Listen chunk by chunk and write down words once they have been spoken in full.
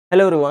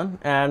Hello everyone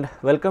and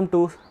welcome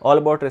to All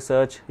About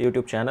Research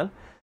YouTube channel.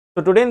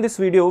 So today in this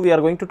video we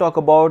are going to talk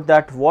about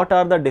that what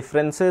are the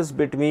differences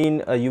between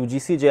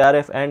UGC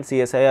JRF and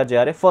CSIR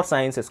JRF for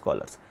science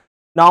scholars.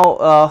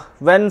 Now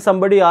when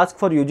somebody asks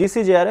for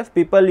UGC JRF,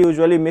 people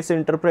usually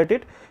misinterpret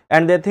it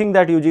and they think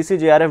that UGC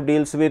JRF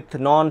deals with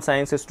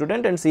non-science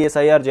student and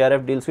CSIR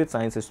JRF deals with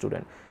science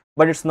student.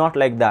 But it's not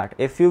like that.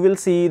 If you will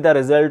see the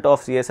result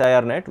of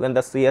CSIR net, when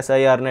the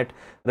CSIR net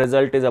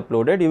result is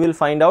uploaded, you will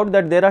find out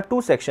that there are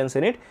two sections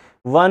in it.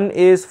 One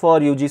is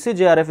for UGC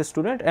JRF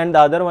student and the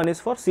other one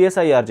is for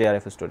CSIR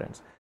JRF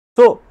students.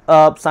 So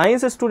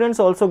science students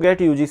also get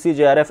UGC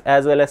JRF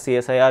as well as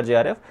CSIR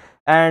JRF,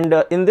 and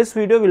in this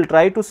video we will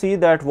try to see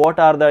that what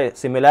are the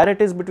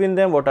similarities between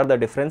them, what are the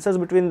differences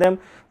between them,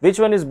 which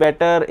one is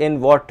better in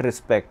what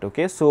respect.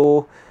 Okay,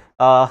 so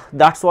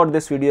that's what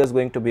this video is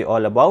going to be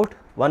all about.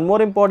 One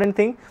more important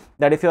thing,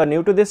 that if you are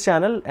new to this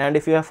channel and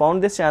if you have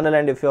found this channel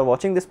and if you are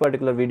watching this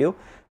particular video,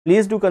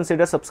 please do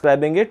consider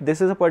subscribing it. This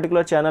is a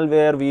particular channel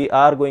where we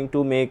are going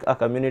to make a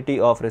community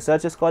of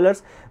research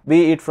scholars,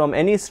 be it from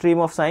any stream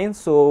of science.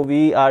 So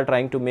we are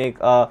trying to make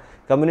a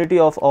community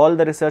of all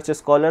the research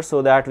scholars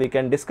so that we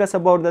can discuss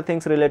about the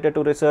things related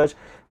to research.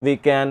 We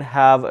can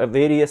have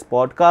various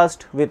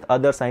podcasts with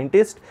other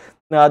scientists.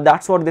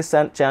 That's what this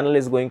channel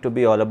is going to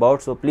be all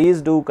about. So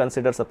please do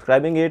consider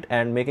subscribing it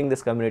and making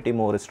this community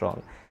more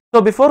strong.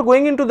 So before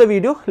going into the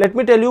video, let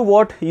me tell you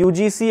what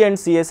UGC and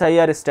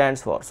CSIR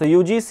stands for. So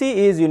UGC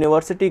is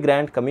University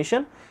Grant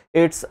Commission.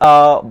 It's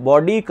a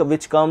body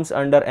which comes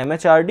under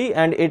MHRD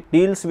and it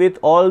deals with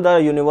all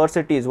the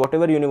universities,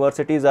 whatever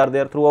universities are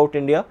there throughout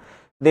India,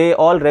 they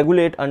all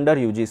regulate under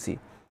UGC.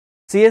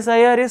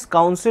 CSIR is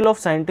Council of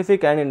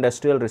Scientific and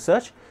Industrial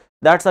Research.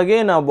 That's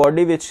again a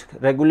body which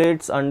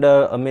regulates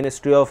under a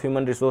Ministry of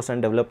Human Resource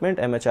and Development,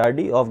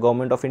 MHRD, of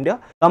Government of India.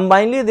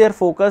 Combinedly, their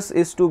focus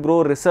is to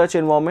grow research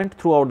environment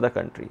throughout the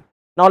country.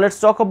 Now let's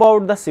talk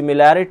about the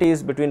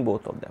similarities between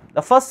both of them.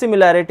 The first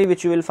similarity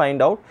which you will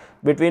find out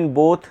between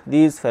both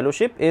these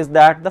fellowship is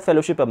that the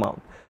fellowship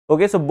amount.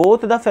 Okay, so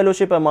both the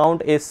fellowship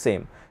amount is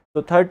same.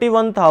 So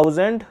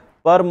 31,000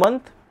 per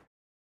month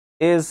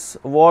is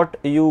what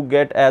you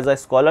get as a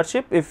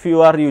scholarship. If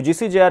you are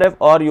UGC JRF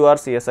or you are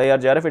CSIR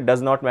JRF, it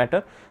does not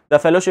matter. The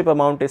fellowship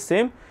amount is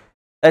same.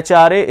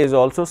 HRA is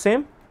also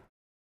same.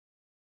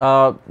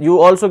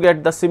 You also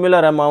get the similar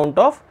amount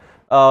of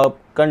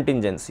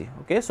contingency.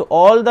 Okay, so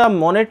all the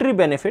monetary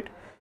benefit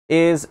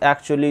is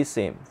actually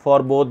same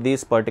for both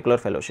these particular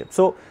fellowships.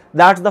 So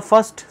that's the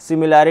first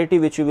similarity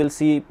which you will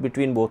see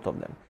between both of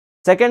them.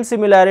 Second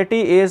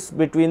similarity is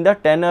between the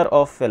tenure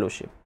of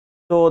fellowship.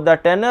 So the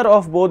tenure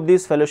of both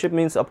these fellowship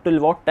means up till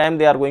what time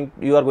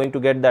you are going to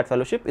get that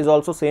fellowship is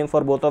also same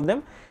for both of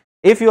them.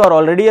 If you are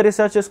already a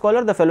research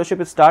scholar, the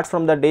fellowship starts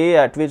from the day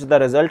at which the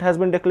result has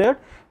been declared,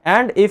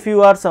 and if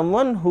you are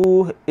someone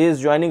who is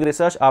joining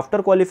research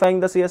after qualifying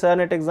the CSIR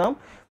net exam,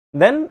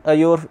 then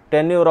your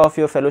tenure of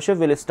your fellowship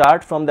will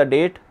start from the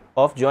date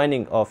of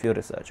joining of your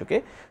research.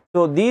 Okay,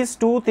 so these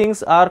two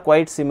things are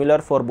quite similar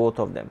for both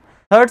of them.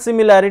 Third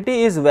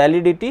similarity is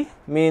validity,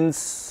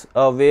 means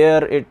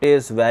where it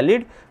is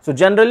valid. So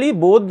generally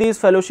both these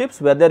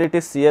fellowships, whether it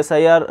is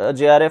CSIR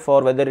JRF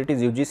or whether it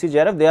is UGC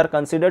JRF, they are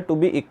considered to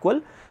be equal.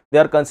 They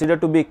are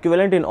considered to be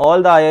equivalent in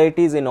all the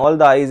IITs, in all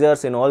the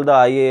ISIRs, in all the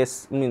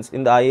IAS, means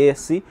in the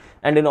IASC,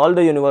 and in all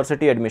the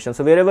university admissions.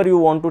 So wherever you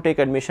want to take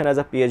admission as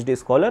a PhD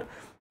scholar,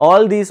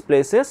 all these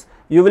places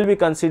you will be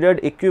considered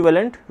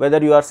equivalent,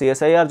 whether you are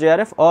CSIR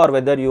JRF or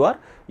whether you are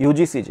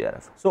UGC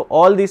JRF. So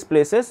all these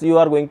places you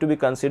are going to be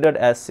considered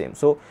as same.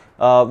 So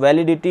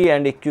validity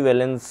and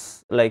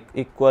equivalence, like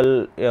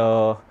equal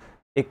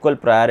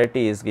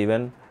priority is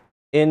given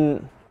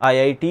in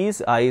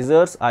IITs,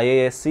 ISIRs,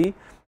 IASC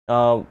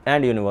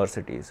and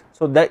universities.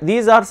 So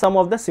these are some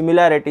of the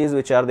similarities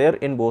which are there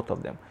in both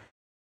of them.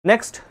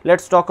 Next,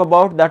 let's talk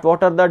about that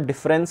what are the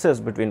differences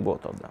between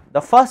both of them.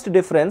 The first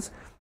difference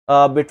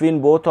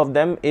between both of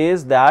them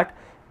is that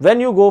when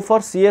you go for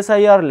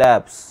CSIR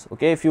labs,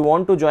 okay, if you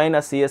want to join a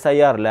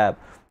CSIR lab,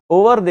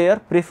 over there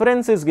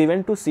preference is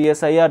given to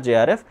CSIR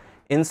JRF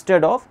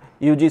instead of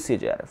UGC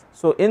JRF.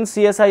 So in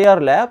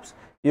CSIR labs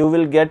you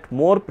will get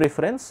more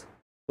preference,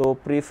 so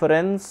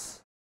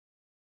preference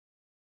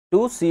to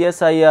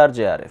CSIR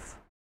JRF.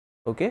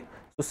 Okay,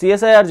 so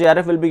CSIR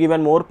JRF will be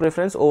given more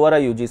preference over a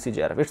UGC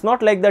JRF. It's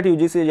not like that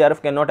UGC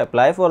JRF cannot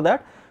apply for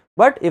that,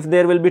 but if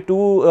there will be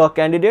two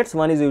candidates,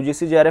 one is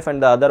UGC JRF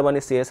and the other one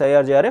is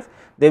CSIR JRF,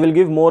 they will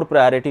give more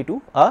priority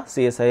to a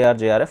CSIR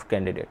JRF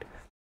candidate.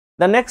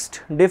 The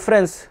next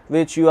difference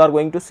which you are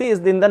going to see is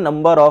in the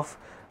number of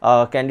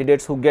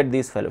candidates who get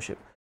these fellowship.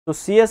 So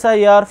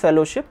CSIR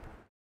fellowship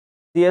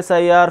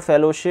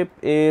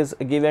is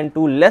given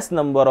to less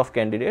number of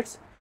candidates.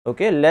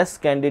 Okay, less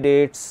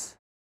candidates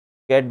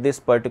get this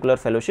particular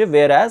fellowship,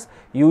 whereas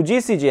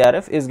UGC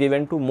JRF is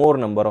given to more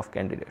number of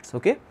candidates.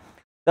 Okay.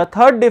 The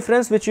third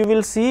difference which you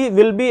will see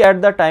will be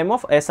at the time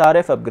of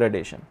SRF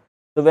upgradation.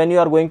 So when you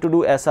are going to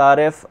do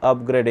SRF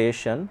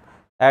upgradation,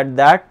 at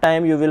that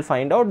time you will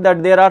find out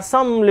that there are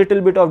some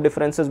little bit of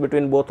differences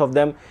between both of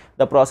them.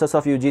 The process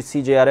of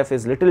UGC JRF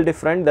is little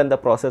different than the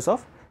process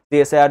of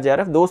CSIR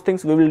JRF. Those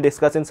things we will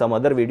discuss in some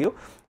other video.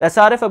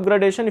 SRF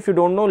upgradation, if you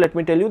don't know, let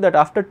me tell you that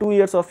after 2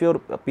 years of your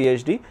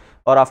PhD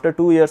or after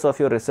 2 years of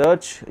your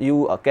research,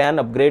 you can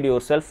upgrade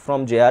yourself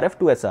from JRF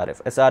to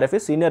SRF. SRF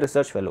is Senior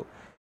Research Fellow.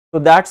 So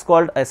that's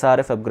called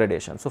SRF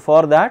upgradation. So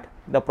for that,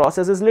 the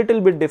process is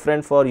little bit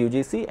different for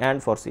UGC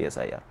and for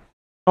CSIR.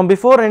 Now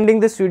before ending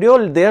this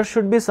video, there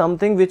should be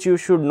something which you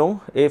should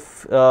know.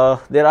 If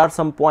there are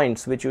some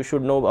points which you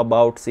should know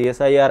about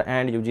CSIR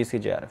and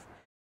UGC JRF.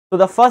 So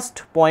the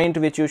first point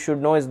which you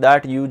should know is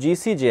that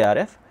UGC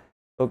JRF,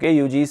 okay,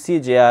 UGC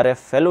JRF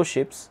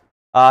fellowships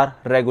are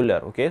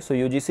regular, okay. So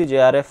UGC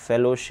JRF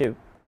fellowship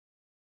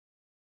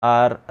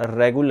are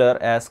regular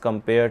as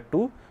compared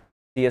to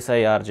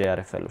CSIR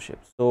JRF fellowship.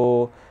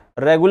 So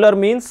regular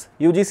means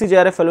UGC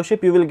JRF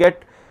fellowship you will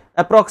get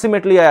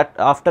approximately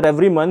after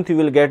every month you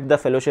will get the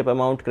fellowship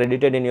amount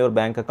credited in your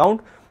bank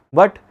account,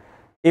 but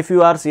if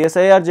you are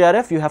CSIR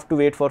JRF, you have to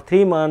wait for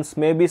 3 months,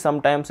 maybe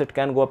sometimes it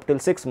can go up till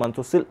 6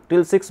 months. So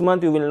till 6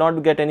 months you will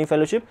not get any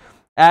fellowship.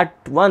 At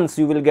once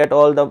you will get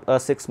all the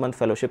 6-month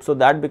fellowship. So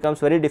that becomes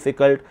very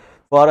difficult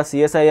for a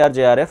CSIR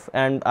JRF,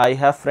 and I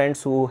have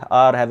friends who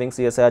are having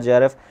CSIR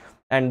JRF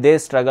and they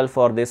struggle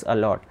for this a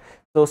lot.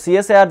 So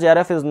CSIR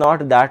JRF is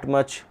not that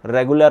much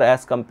regular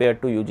as compared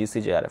to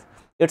UGC JRF.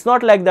 It's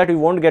not like that you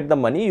won't get the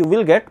money, you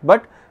will get,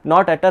 but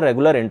not at a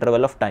regular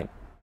interval of time.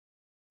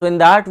 So in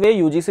that way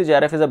UGC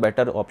JRF is a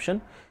better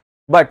option,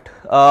 but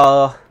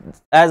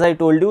as I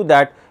told you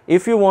that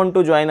if you want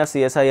to join a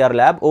CSIR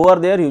lab, over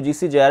there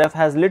UGC JRF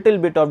has little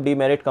bit of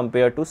demerit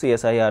compared to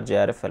CSIR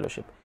JRF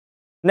fellowship.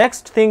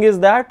 Next thing is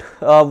that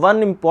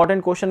one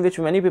important question which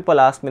many people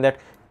ask me, that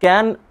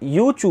can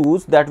you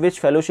choose that which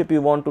fellowship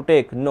you want to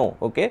take? No,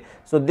 okay.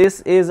 So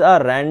this is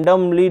a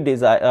randomly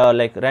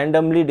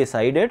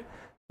decided.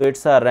 So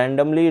it's a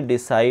randomly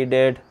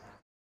decided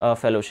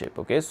fellowship,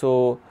 okay.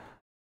 So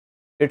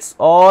it's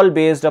all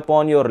based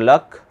upon your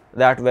luck,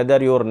 that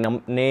whether your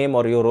name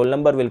or your roll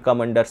number will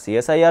come under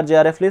CSIR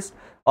JRF list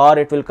or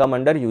it will come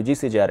under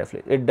UGC JRF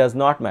list. It does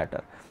not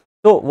matter.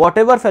 So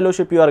whatever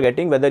fellowship you are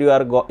getting, whether you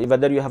have got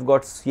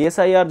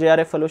CSIR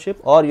JRF fellowship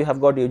or you have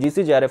got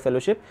UGC JRF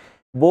fellowship,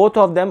 both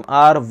of them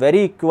are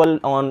very equal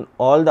on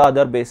all the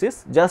other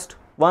basis. Just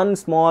one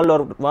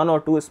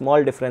or two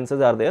small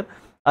differences are there.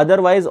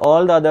 Otherwise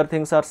all the other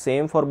things are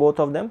same for both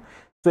of them.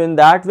 So in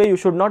that way you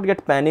should not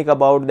get panic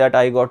about that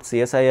I got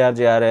CSIR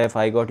JRF,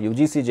 I got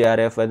UGC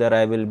JRF, whether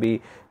I will be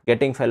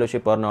getting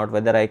fellowship or not,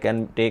 whether I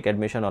can take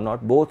admission or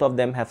not. Both of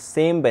them have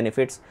same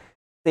benefits,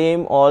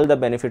 all the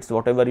benefits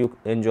whatever you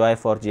enjoy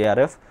for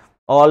JRF,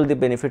 all the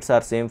benefits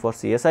are same for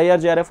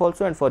CSIR JRF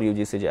also and for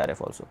UGC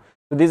JRF also.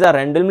 So these are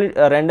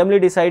randomly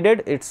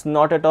decided. It's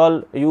not at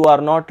all, you are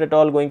not at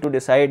all going to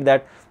decide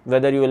that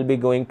whether you will be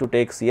going to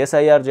take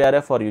CSIR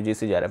JRF or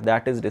UGC JRF.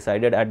 That is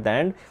decided at the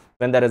end.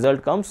 When the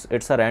result comes,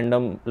 it's a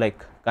random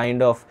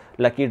kind of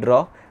lucky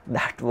draw,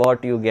 that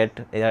what you get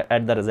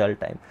at the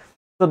result time.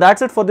 So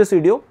that's it for this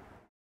video.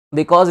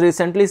 Because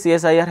recently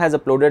CSIR has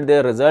uploaded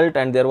their result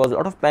and there was a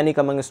lot of panic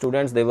among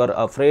students. They were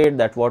afraid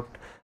that what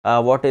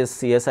is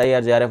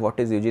CSIR JRF, what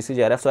is UGC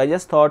JRF. So I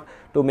just thought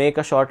to make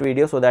a short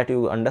video so that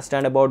you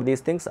understand about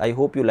these things. I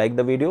hope you like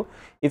the video.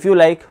 If you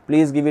like,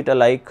 please give it a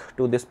like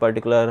to this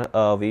particular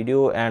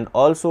video, and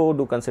also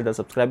do consider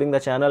subscribing the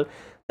channel.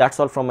 That's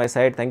all from my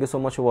side. Thank you so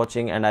much for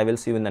watching, and I will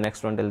see you in the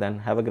next one. Till then,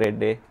 have a great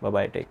day. Bye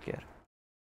bye. Take care.